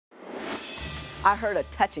I heard a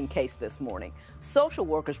touching case this morning. Social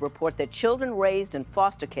workers report that children raised in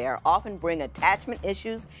foster care often bring attachment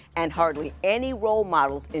issues and hardly any role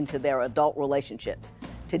models into their adult relationships.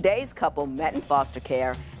 Today's couple met in foster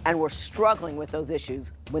care and were struggling with those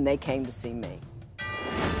issues when they came to see me.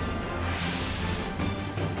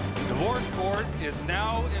 Divorce court is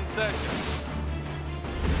now in session.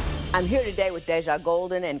 I'm here today with Deja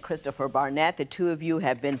Golden and Christopher Barnett. The two of you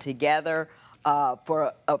have been together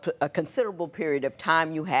for a considerable period of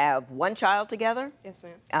time. You have one child together? Yes,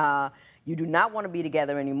 ma'am. You do not want to be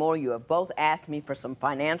together anymore. You have both asked me for some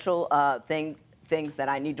financial things that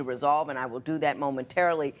I need to resolve, and I will do that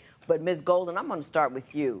momentarily. But Ms. Golden, I'm going to start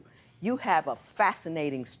with you. You have a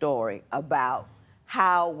fascinating story about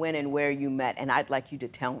how, when, and where you met, and I'd like you to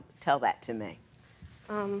tell that to me.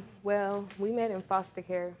 Well, we met in foster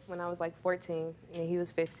care when I was like 14 and he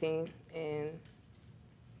was 15, and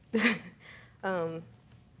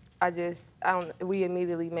we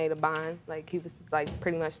immediately made a bond. Like, he was like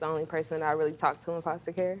pretty much the only person that I really talked to in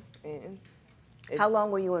foster care. And how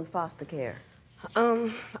long were you in foster care?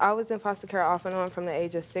 I was in foster care off and on from the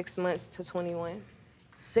age of 6 months to 21.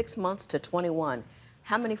 6 months to 21.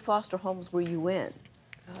 How many foster homes were you in?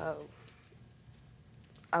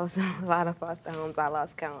 I was in a lot of foster homes. I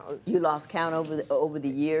lost count. You lost count over the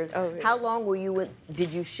years? Over How years. long were you in,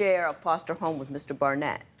 did you share a foster home with Mr.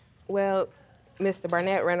 Barnett? Well, Mr.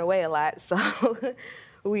 Barnett ran away a lot, so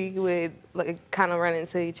we would kind of run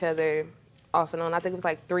into each other off and on. I think it was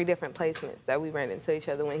like 3 different placements that we ran into each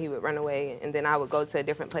other when he would run away, and then I would go to a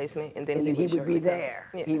different placement, and then he would be there.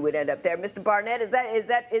 Yeah. He would end up there. Mr. Barnett, is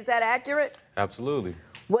that accurate? Absolutely.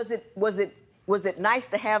 Was it nice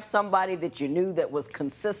to have somebody that you knew that was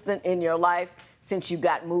consistent in your life since you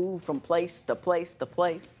got moved from place to place to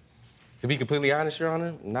place? To be completely honest, Your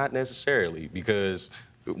Honor, not necessarily, because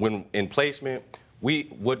when in placement,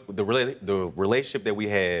 the relationship that we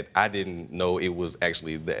had, I didn't know it was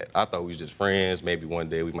actually that. I thought we was just friends. Maybe one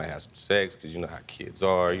day we might have some sex, because you know how kids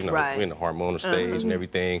are. You know, right. We're in the hormonal stage and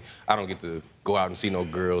everything. I don't get to go out and see no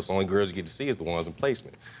girls. The only girls you get to see is the ones in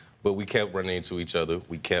placement. But we kept running into each other.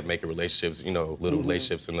 We kept making relationships, you know, little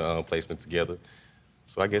relationships in the placement together.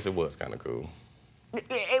 So I guess it was kind of cool.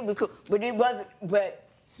 It was cool, but it wasn't. But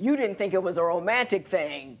you didn't think it was a romantic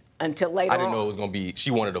thing until later on. I didn't know it was gonna be.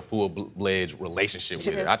 She wanted a full-fledged relationship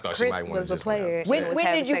with her. I thought Chris she might want was to a just player. When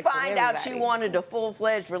did you find out she everybody. wanted a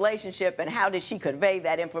full-fledged relationship, and how did she convey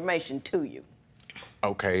that information to you?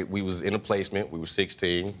 Okay, we was in a placement. We were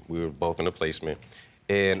 16. We were both in a placement,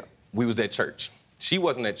 and we was at church. She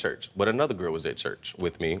wasn't at church, but another girl was at church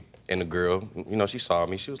with me. And the girl, you know, she saw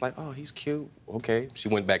me. She was like, oh, he's cute. Okay. She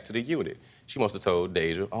went back to the unit. She must have told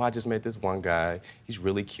Deja, oh, I just met this one guy. He's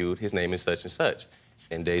really cute. His name is such and such.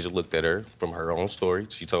 And Deja looked at her from her own story.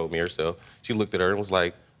 She told me herself. She looked at her and was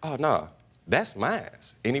like, oh, nah, that's mine.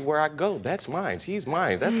 Anywhere I go, that's mine. He's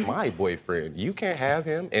mine. That's my boyfriend. You can't have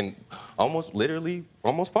him. And literally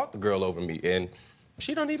fought the girl over me. And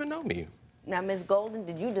she don't even know me. Now, Ms. Golden,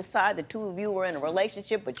 did you decide the two of you were in a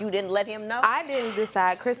relationship, but you didn't let him know? I didn't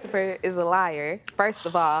decide. Christopher is a liar. First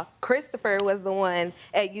of all, Christopher was the one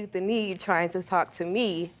at Youth in Need trying to talk to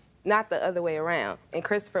me, not the other way around. And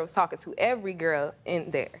Christopher was talking to every girl in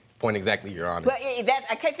there. Point exactly, Your Honor. But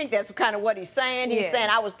I think that's kind of what he's saying. He's saying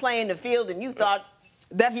I was playing the field and you thought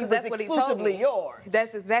he was exclusively yours.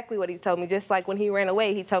 That's exactly what he told me. Just like when he ran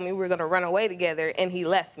away, he told me we were going to run away together, and he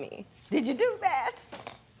left me. Did you do that?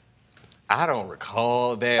 I don't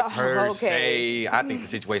recall that per se. I think the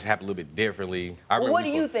situation happened a little bit differently. Well, what do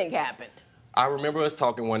you think happened? I remember us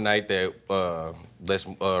talking one night that let's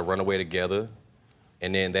run away together.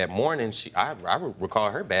 And then that morning, I recall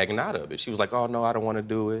her bagging out of it. She was like, oh, no, I don't want to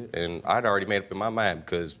do it. And I'd already made up in my mind,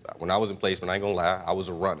 because when I was in placement, I ain't gonna lie, I was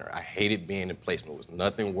a runner. I hated being in placement. It was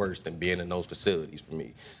nothing worse than being in those facilities for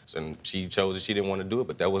me. So, and she chose that she didn't want to do it,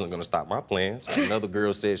 but that wasn't gonna stop my plans. So another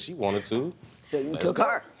girl said she wanted to. So you took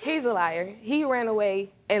her. He's a liar. He ran away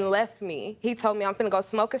and left me. He told me I'm finna go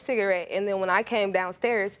smoke a cigarette, and then when I came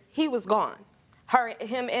downstairs, he was gone.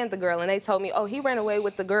 Him and the girl, and they told me, oh, he ran away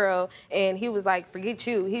with the girl, and he was like, forget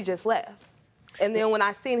you, he just left. And then when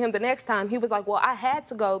I seen him the next time, he was like, well, I had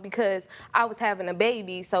to go because I was having a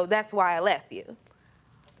baby, so that's why I left you.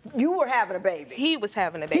 You were having a baby? He was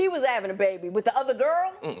having a baby. He was having a baby with the other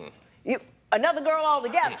girl? Another girl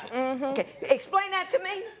altogether? Okay, explain that to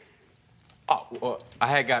me. Oh, well,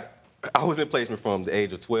 I was in placement from the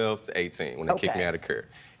age of 12 to 18 when they kicked me out of care.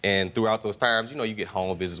 And throughout those times, you know, you get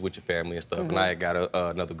home visits with your family and stuff. And I had got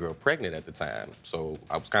another girl pregnant at the time. So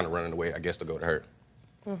I was kind of running away, I guess, to go to her.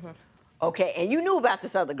 Okay, and you knew about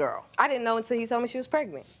this other girl? I didn't know until he told me she was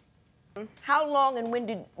pregnant. How long and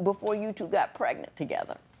when before you two got pregnant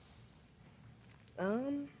together?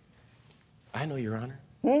 I know, Your Honor.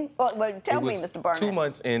 Well, tell It me, was Mr. Barnett. 2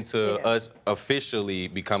 months into Yeah. us officially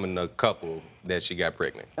becoming a couple that she got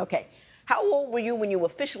pregnant. Okay. How old were you when you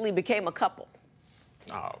officially became a couple?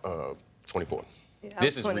 24. Yeah, I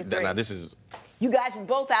This was is 23. now. This is You guys were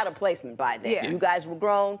both out of placement by then. Yeah. You guys were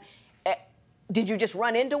grown. Did you just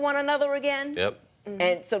run into one another again? yep.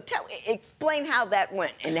 And so explain how that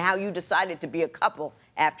went and how you decided to be a couple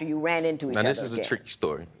after you ran into each Now other this is again. a tricky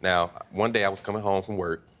story. Now one day I was coming home from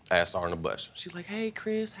work. I asked her on the bus. She's like, "Hey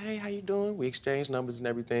Chris, hey, how you doing?" We exchanged numbers and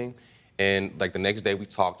everything. And like the next day we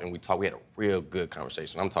talked. We had a real good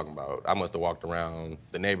conversation. I'm talking about I must have walked around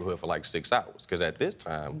the neighborhood for like 6 hours because at this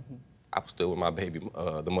time I was still with my baby,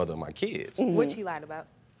 the mother of my kids. Which he lied about.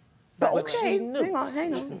 But But okay, she knew.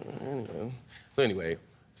 hang on. So anyway,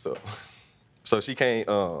 so she came.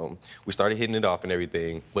 We started hitting it off and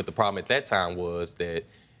everything. But the problem at that time was that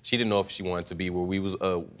she didn't know if she wanted to be where we was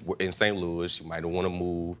in St. Louis. She might have want to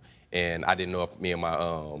move, and I didn't know if me and my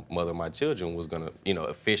mother and my children was gonna,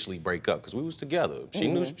 officially break up because we was together. She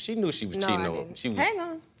knew she was No, cheating I on. didn't. She was, Hang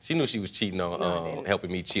on. She knew she was cheating on, No, I didn't.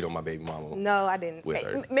 helping me cheat on my baby mama. No, I didn't. With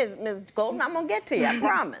her. Ms. Golden, I'm gonna get to you. I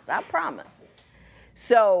promise. I promise.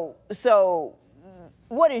 So,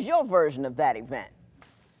 what is your version of that event?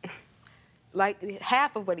 Like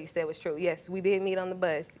half of what he said was true. Yes, we did meet on the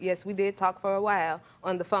bus. Yes, we did talk for a while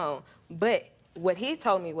on the phone. But what he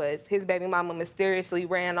told me was his baby mama mysteriously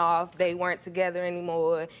ran off. They weren't together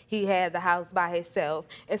anymore. He had the house by himself.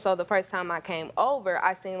 And so the first time I came over,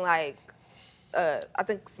 I seen like, I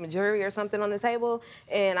think some jewelry or something on the table.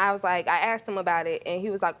 And I was like, I asked him about it. And he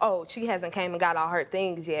was like, oh, she hasn't came and got all her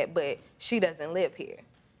things yet, but she doesn't live here.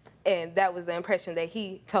 And that was the impression that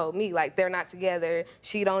he told me, like, they're not together,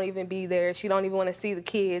 she don't even be there, she don't even want to see the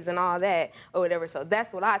kids and all that, or whatever. So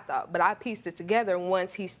that's what I thought. But I pieced it together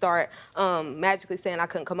once he started magically saying I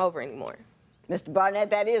couldn't come over anymore. Mr.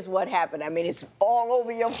 Barnett, that is what happened. I mean, it's all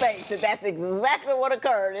over your face that that's exactly what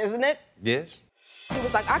occurred, isn't it? Yes. He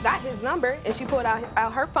was like, I got his number, and she pulled out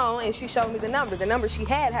her phone, and she showed me the number. The number she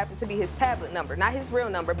had happened to be his tablet number, not his real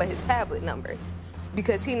number, but his tablet number,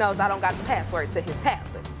 because he knows I don't got the password to his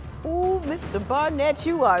tablet. Ooh, Mr. Barnett,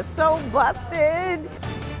 you are so busted.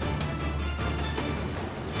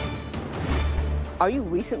 Are you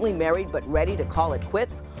recently married but ready to call it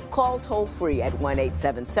quits? Call toll-free at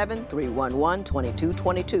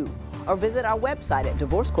 1-877-311-2222 or visit our website at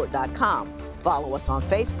divorcecourt.com. Follow us on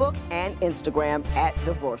Facebook and Instagram at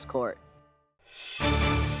Divorce Court.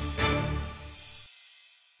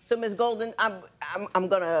 So, Ms. Golden, I'm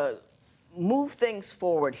going to move things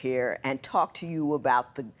forward here and talk to you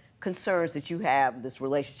about the concerns that you have in this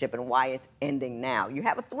relationship and why it's ending now. You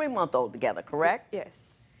have a 3-month-old together, correct? Yes.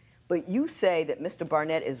 But you say that Mr.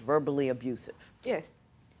 Barnett is verbally abusive. Yes.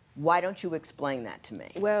 Why don't you explain that to me?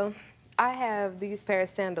 Well, I have these pair of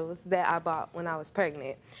sandals that I bought when I was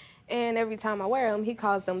pregnant. And every time I wear them, he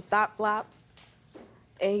calls them thought flops.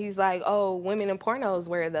 And he's like, oh, women in pornos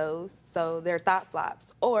wear those, so they're thought flops.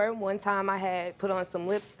 Or one time I had put on some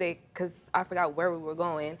lipstick because I forgot where we were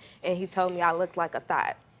going, and he told me I looked like a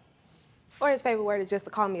thought. Or his favorite word is just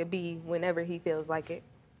to call me a bee whenever he feels like it.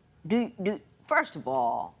 First of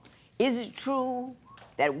all, is it true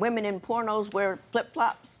that women in pornos wear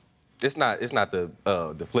flip-flops? It's not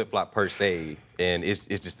the flip flop per se, and it's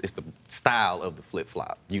the style of the flip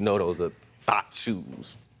flop. You know, those are thought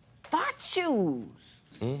shoes. Thought shoes.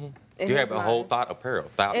 In You have his a whole mind. thought apparel,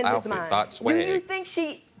 thought In his outfit, mind. thought Do swag. you think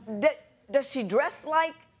does she dress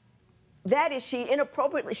like that? Is she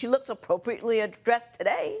inappropriately? She looks appropriately dressed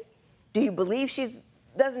today. Do you believe she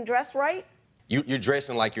doesn't dress right? You're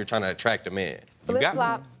dressing like you're trying to attract a man. You Flip got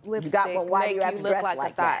flops, one. lipstick, one. Why do make you have you to look dress like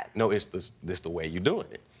like a that? thought. No, it's the way you're doing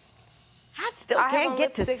it. I still I have can't on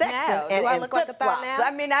get to lipstick sex now. and Do I look like a thought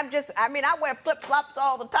flip-flops. now? I wear flip-flops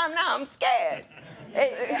all the time now. I'm scared.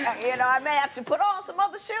 You know, I may have to put on some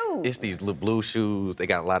other shoes. It's these little blue shoes. They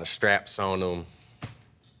got a lot of straps on them.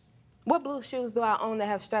 What blue shoes do I own that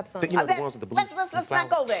have straps on You them? know, the ones with the blue Let's not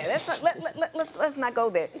go there. Let's not go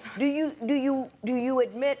there. Do you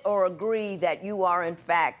admit or agree that you are in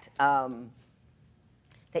fact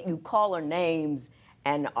that you call her names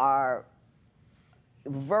and are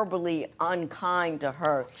verbally unkind to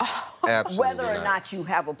her, Absolutely whether or not you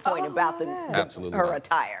have a point Oh, about my God. Absolutely her not.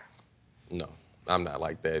 attire? No, I'm not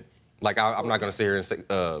like that. Like, I'm not going to sit here and say,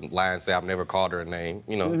 lie and say I've never called her a name.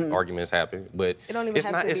 You know, arguments happen. But It don't even it's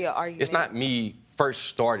have not, to be it's, an argument. It's not me first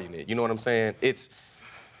starting it. You know what I'm saying?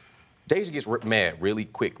 Deja gets mad really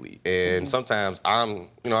quickly. And sometimes I'm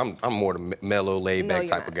more the mellow, laid No, back you're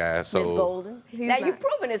type not. of guy. So Ms. Golden. He's Now, not. you've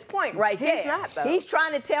proven his point right He's there. not, though. He's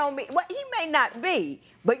trying to tell me, well, he may not be,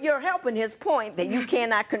 but you're helping his point that you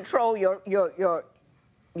cannot control your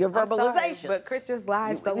your I'm sorry, verbalizations. but Chris just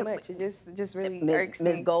lies so much. It just really irks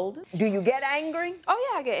Ms. me. Golden, do you get angry? Oh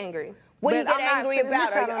yeah, I get angry. What do you But get I'm not angry finna about?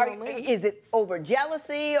 miss out on no money. Is it over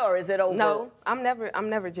jealousy or is it over? No, I'm never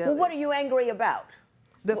jealous. Well, what are you angry about?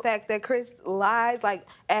 The fact that Chris lies, like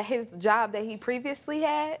at his job that he previously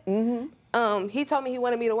had. He told me he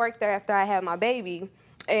wanted me to work there after I had my baby.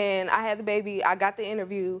 And I had the baby, I got the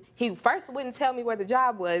interview. He first wouldn't tell me where the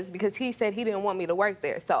job was because he said he didn't want me to work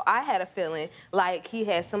there. So I had a feeling like he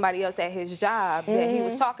had somebody else at his job that he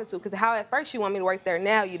was talking to. Because how at first you want me to work there,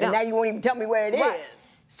 now you don't. And now you won't even tell me where it Right.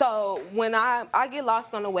 is. So when I get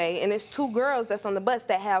lost on the way, and there's two girls that's on the bus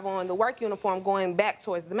that have on the work uniform going back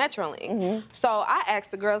towards the Metrolink. So I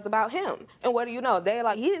asked the girls about him. And what do you know? They're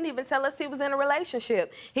like, he didn't even tell us he was in a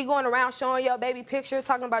relationship. He going around showing your baby pictures,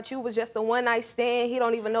 talking about you was just a one-night stand. He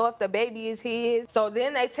don't even know if the baby is his. So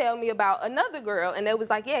then they tell me about another girl, and they was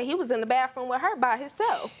like, yeah, he was in the bathroom with her by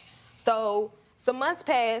himself. So some months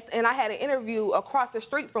passed, and I had an interview across the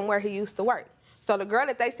street from where he used to work. So the girl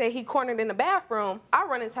that they said he cornered in the bathroom, I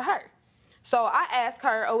run into her. So I asked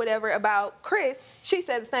her or whatever about Chris. She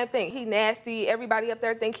said the same thing. He nasty. Everybody up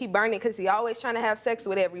there think he burning because he always trying to have sex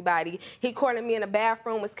with everybody. He cornered me in the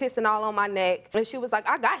bathroom, was kissing all on my neck. And she was like,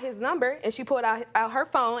 I got his number. And she pulled out her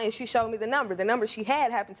phone and she showed me the number. The number she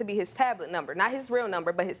had happened to be his tablet number. Not his real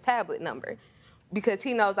number, but his tablet number. Because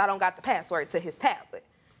he knows I don't got the password to his tablet.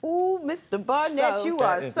 Ooh, Mr. Barnett, So- you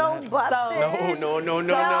are so busted. No. You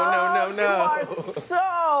are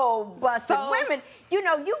so busted. So- Women, you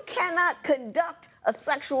know, you cannot conduct a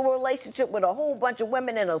sexual relationship with a whole bunch of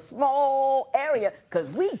women in a small area because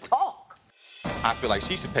we talk. I feel like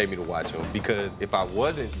she should pay me to watch him because if I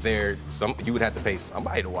wasn't there, you would have to pay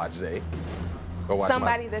somebody to watch Zay. Or watch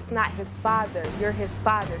Somebody that's not his father. You're his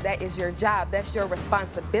father. That is your job. That's your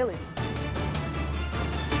responsibility.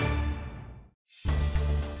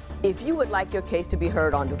 If you would like your case to be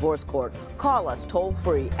heard on divorce court, call us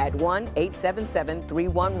toll-free at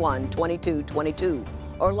 1-877-311-2222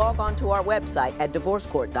 or log on to our website at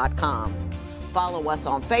divorcecourt.com. Follow us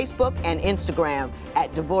on Facebook and Instagram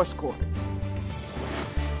at Divorce Court.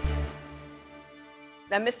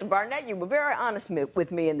 Now, Mr. Barnett, you were very honest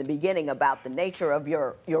with me in the beginning about the nature of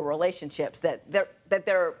your relationships, that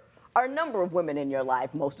there are a number of women in your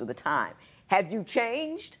life most of the time. Have you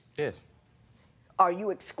changed? Yes. Are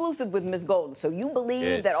you exclusive with Ms. Golden? So you believe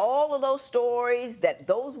Yes. that all of those stories that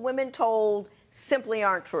those women told simply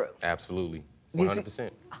aren't true? Absolutely.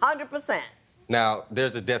 100%. 100%. Now,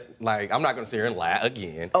 there's a I'm not going to sit here and lie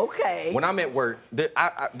again. Okay. When I'm at work,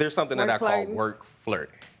 there's something that I Work call flirting. work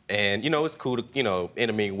flirting. And, it's cool to,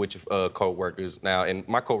 intermingle with your co-workers. Now, and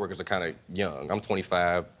my co-workers are kind of young. I'm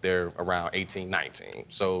 25. They're around 18, 19.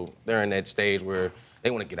 So they're in that stage where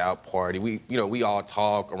they want to get out, party. We all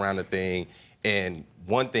talk around the thing. And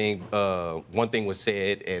one thing was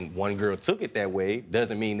said, and one girl took it that way.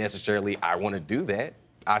 Doesn't mean necessarily I want to do that.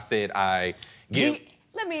 I said I give.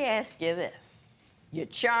 Let me ask you this. You're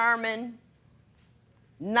charming,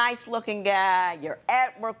 nice-looking guy. You're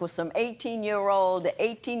at work with some 18-year-old. The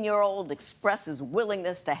 18-year-old expresses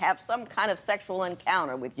willingness to have some kind of sexual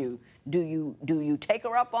encounter with you. Do you take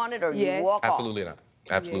her up on it or do you Yes. walk Absolutely off? not.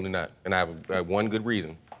 Absolutely not. And I have one good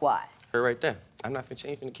reason. Why? Her right there. I'm not finna, she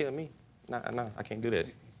ain't finna kill me. No, I can't do that.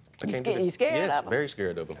 I can't do that. You scared yes, of him? very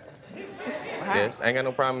scared of him. Right. Yes, I ain't got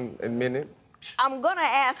no problem admitting it. I'm going to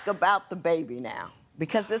ask about the baby now,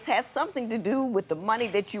 because this has something to do with the money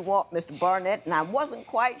that you want, Mr. Barnett, and I wasn't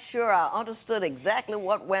quite sure I understood exactly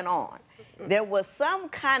what went on. There was some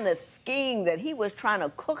kind of scheme that he was trying to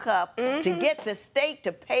cook up to get the state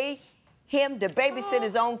to pay him to babysit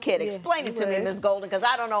his own kid. Yeah, Explain it to me, was. Ms. Golden, because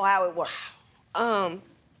I don't know how it works.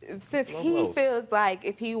 Since Low he blows. feels like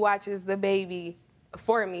if he watches the baby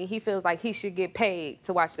for me, he feels like he should get paid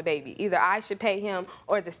to watch the baby. Either I should pay him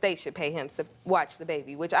or the state should pay him to watch the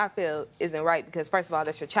baby, which I feel isn't right because, first of all,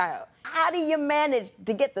 that's your child. How do you manage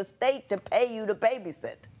to get the state to pay you to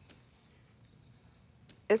babysit?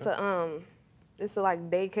 It's a like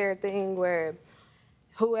daycare thing where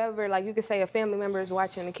whoever, like you could say a family member is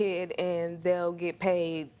watching the kid and they'll get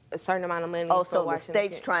paid a certain amount of money Oh, for so the watching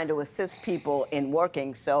state's kid. trying to assist people in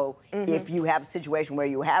working. So if you have a situation where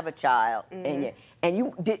you have a child and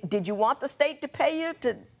you did you want the state to pay you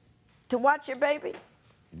to watch your baby?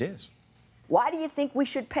 Yes. Why do you think we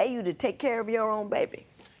should pay you to take care of your own baby?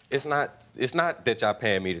 It's not that y'all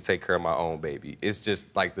paying me to take care of my own baby. It's just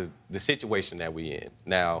like the situation that we in.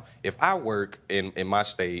 Now, if I work in my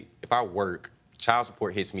state, child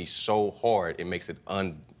support hits me so hard it makes it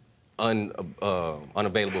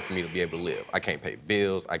unavailable for me to be able to live. I can't pay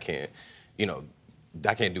bills. I can't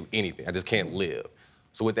do anything. I just can't live.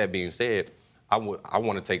 So with that being said, I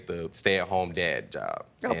want to take the stay-at-home dad job.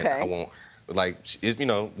 Okay. And I want, like, you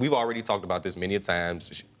know, we've already talked about this many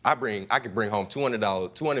times. I could bring home $200,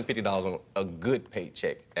 $250 on a good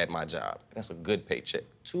paycheck at my job. That's a good paycheck,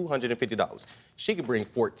 $250. She could bring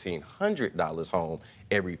 $1,400 home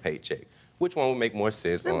every paycheck. Which one would make more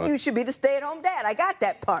sense? You should be the stay-at-home dad. I got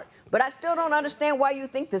that part. But I still don't understand why you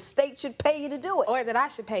think the state should pay you to do it. Or that I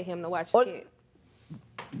should pay him to watch the kid.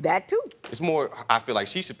 That too. It's more, I feel like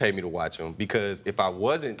she should pay me to watch him, because if I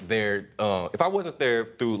wasn't there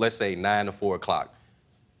through, let's say, 9 to 4 o'clock,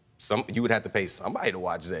 you would have to pay somebody to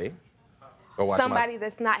watch Zay. Or watch Somebody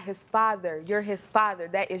that's not his father. You're his father.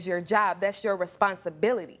 That is your job. That's your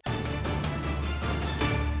responsibility.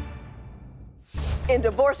 In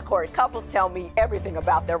divorce court, couples tell me everything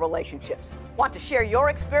about their relationships. Want to share your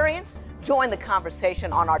experience? Join the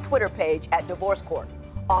conversation on our Twitter page at Divorce Court.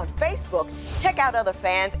 On Facebook, check out other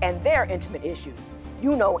fans and their intimate issues.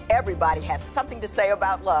 You know everybody has something to say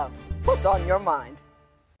about love. What's on your mind?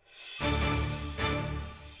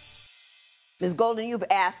 Ms. Golden, you've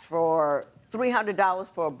asked for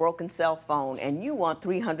 $300 for a broken cell phone, and you want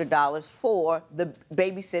 $300 for the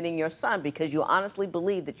babysitting your son because you honestly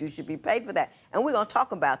believe that you should be paid for that. And we're going to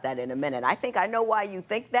talk about that in a minute. I think I know why you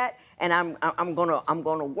think that, and I'm going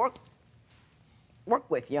to work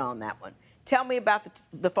with you on that one. Tell me about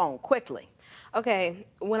the phone quickly. Okay,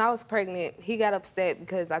 when I was pregnant, he got upset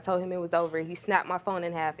because I told him it was over. He snapped my phone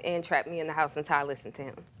in half and trapped me in the house until I listened to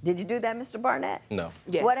him. Did you do that, Mr. Barnett? No.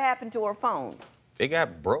 Yes. What happened to her phone? It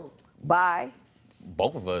got broke. By?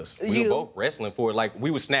 Both of us. We were both wrestling for it. Like,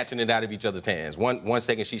 we were snatching it out of each other's hands. One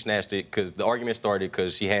second she snatched it because the argument started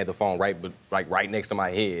because she had the phone right next to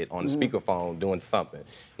my head on the speakerphone doing something.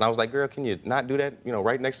 And I was like, girl, can you not do that,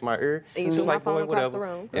 right next to my ear? And she was like, boy, across whatever. the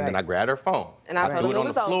room. And then I grabbed her phone. And I told threw her it on it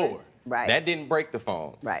was the floor. over. Right. That didn't break the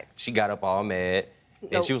phone. Right. She got up all mad.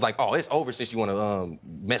 And she was like, oh, it's over since you want to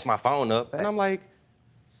mess my phone up. Right. And I'm like,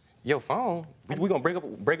 your phone? We gonna break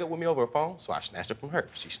up with me over a phone? So I snatched it from her.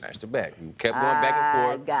 She snatched it back. We kept going back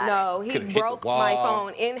and forth. No, he broke my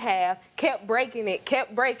phone in half, kept breaking it,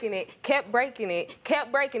 kept breaking it, kept breaking it,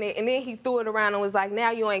 kept breaking it, and then he threw it around and was like,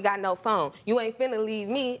 now you ain't got no phone. You ain't finna leave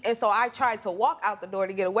me. And so I tried to walk out the door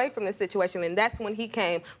to get away from the situation, and that's when he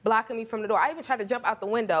came, blocking me from the door. I even tried to jump out the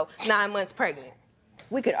window, 9 months pregnant.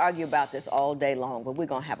 We could argue about this all day long, but we're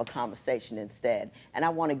going to have a conversation instead. And I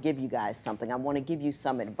want to give you guys something. I want to give you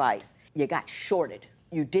some advice. You got shorted.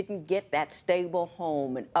 You didn't get that stable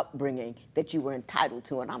home and upbringing that you were entitled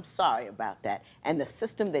to, and I'm sorry about that. And the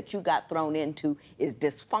system that you got thrown into is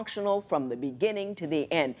dysfunctional from the beginning to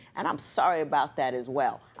the end, and I'm sorry about that as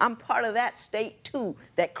well. I'm part of that state, too,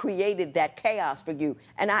 that created that chaos for you.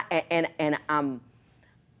 And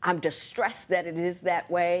I'm distressed that it is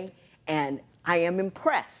that way, and I am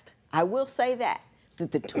impressed, I will say that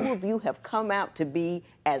the two of you have come out to be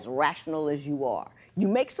as rational as you are.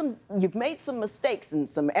 You've made some mistakes and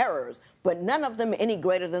some errors, but none of them any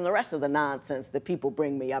greater than the rest of the nonsense that people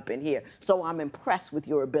bring me up in here. So I'm impressed with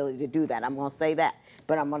your ability to do that. I'm going to say that,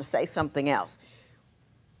 but I'm going to say something else.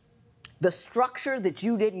 The structure that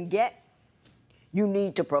you didn't get, you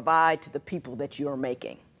need to provide to the people that you're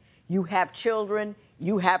making. You have children,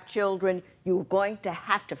 you're going to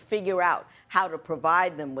have to figure out how to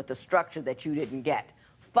provide them with the structure that you didn't get.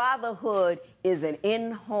 Fatherhood is an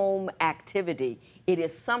in-home activity. It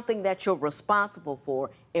is something that you're responsible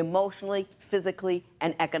for emotionally, physically,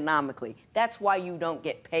 and economically. That's why you don't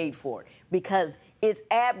get paid for it, because it's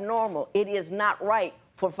abnormal. It is not right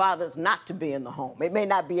for fathers not to be in the home. It may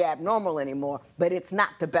not be abnormal anymore, but it's not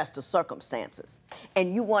the best of circumstances.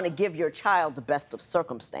 And you want to give your child the best of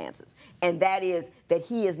circumstances. And that is that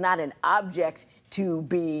he is not an object to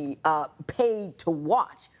be paid to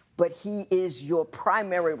watch, but he is your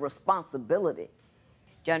primary responsibility.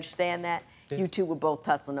 Do you understand that? Yes. You two were both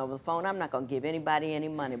tussling over the phone. I'm not going to give anybody any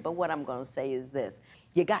money, but what I'm going to say is this.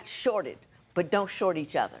 You got shorted, but don't short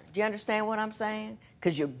each other. Do you understand what I'm saying?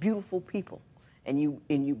 Because you're beautiful people, and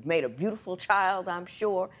you've made a beautiful child, I'm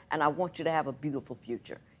sure, and I want you to have a beautiful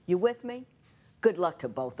future. You with me? Good luck to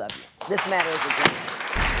both of you. This matter is adjourned.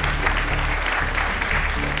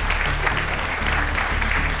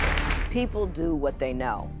 People do what they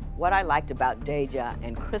know. What I liked about Deja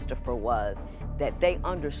and Christopher was that they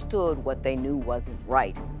understood what they knew wasn't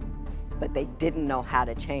right, but they didn't know how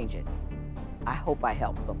to change it. I hope I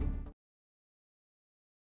helped them.